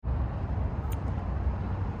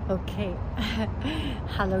Okay.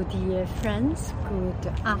 Hello, dear friends. Good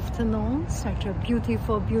afternoon. Such a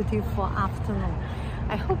beautiful, beautiful afternoon.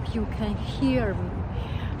 I hope you can hear me.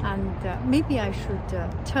 And maybe I should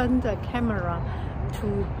turn the camera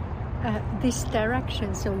to this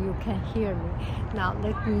direction so you can hear me. Now,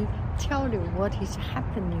 let me tell you what is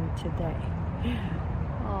happening today.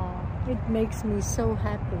 Oh, it makes me so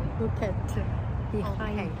happy. Look at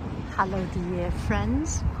behind. Okay. Hello, dear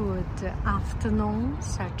friends. Good afternoon.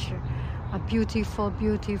 Such a beautiful,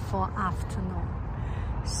 beautiful afternoon.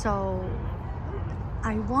 So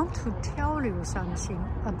I want to tell you something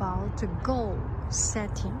about goal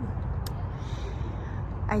setting.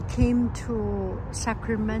 I came to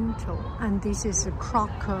Sacramento, and this is a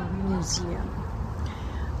Crocker Museum.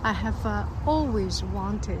 I have always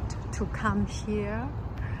wanted to come here,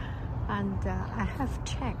 and I have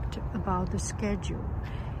checked about the schedule.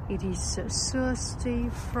 It is Thursday,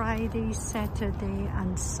 Friday, Saturday,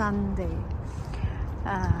 and Sunday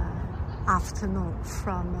afternoon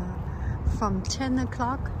from 10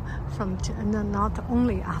 o'clock, not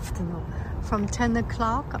only afternoon, from 10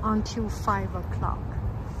 o'clock until 5 o'clock.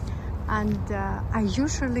 And I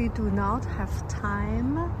usually do not have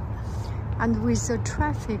time, and with the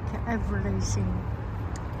traffic, everything,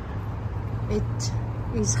 it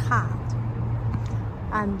is hard.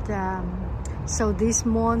 And so this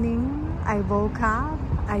morning I woke up,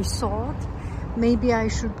 I thought maybe I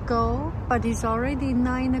should go, but it's already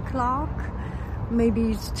 9 o'clock.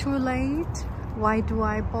 Maybe it's too late. Why do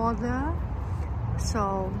I bother?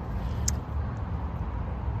 So,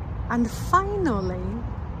 and finally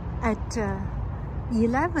at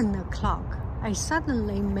 11 o'clock, I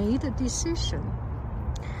suddenly made a decision.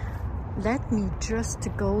 Let me just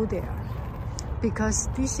go there, because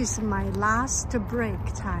this is my last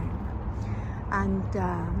break time. And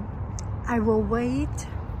I will wait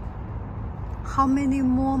how many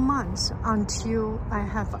more months until I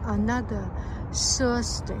have another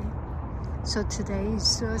Thursday. So today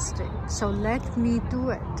is Thursday, so let me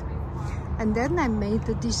do it. And then I made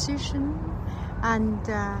the decision, and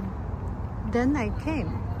then I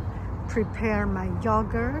came, prepare my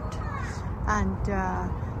yogurt, and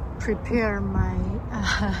prepare my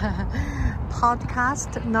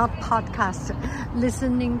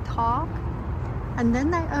listening talk, and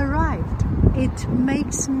then I arrived. It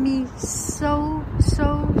makes me so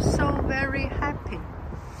very happy.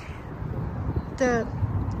 The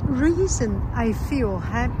reason I feel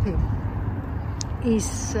happy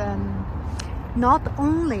is not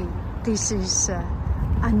only this is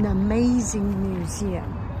an amazing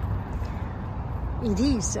museum. It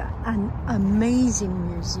is an amazing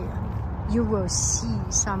museum. You will see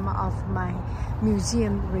some of my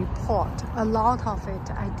museum report. A lot of it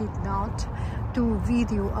I did not do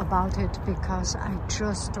video about it because I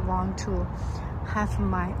just want to have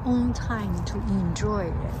my own time to enjoy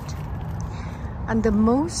it. And the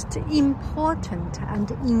most important and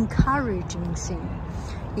encouraging thing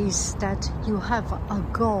is that you have a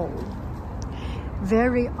goal.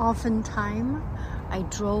 Very often time I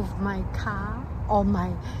drove my car or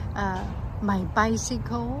my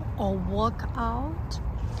bicycle or walk out.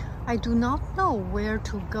 I do not know where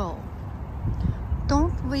to go.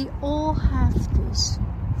 Don't we all have this?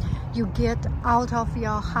 You get out of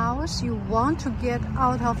your house, you want to get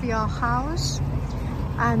out of your house,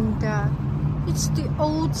 and it's the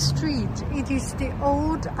old street. It is the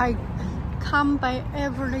old, I come by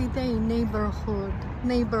every day neighborhood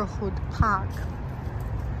park.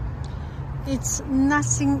 It's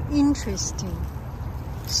nothing interesting.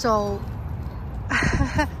 So,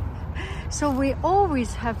 so we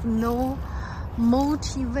always have no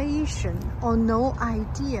motivation or no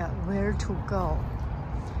idea where to go.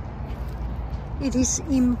 It is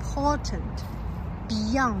important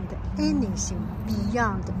beyond anything,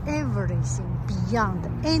 beyond everything, beyond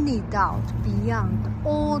any doubt, beyond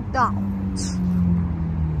all doubts,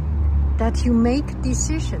 that you make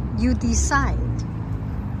decision, you decide.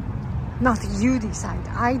 Not you decide,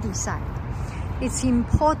 I decide. It's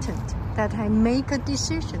important that I make a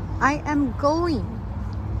decision. I am going.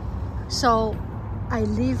 So I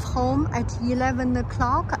leave home at 11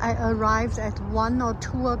 o'clock. I arrived at 1 or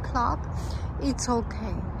 2 o'clock. It's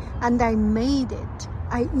okay. And I made it.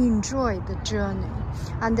 I enjoy the journey,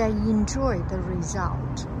 and I enjoy the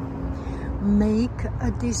result. Make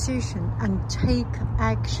a decision and take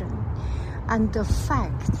action. And the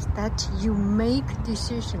fact that you make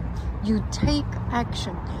decision, you take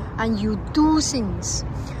action, and you do things,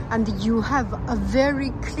 and you have a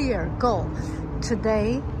very clear goal.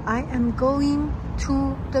 Today, I am going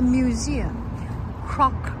to the museum,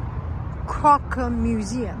 Crocker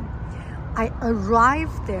Museum. I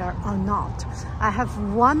arrived there or not. I have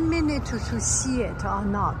 1 minute to see it or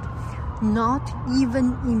not. Not even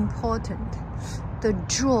important. The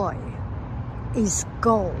joy is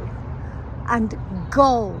goal, and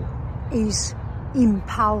goal is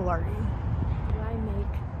empowering. Do I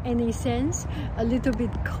make any sense? A little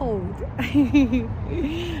bit cold.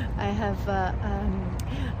 I have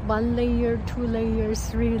 1 layer, 2 layers,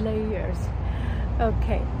 3 layers.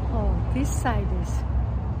 Okay. Oh, this side is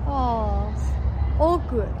all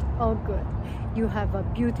good, all good. You have a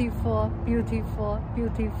beautiful, beautiful,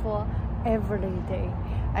 beautiful every day.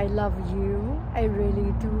 I love you. I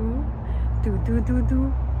really do. Do.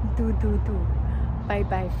 Bye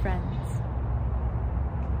bye, friend.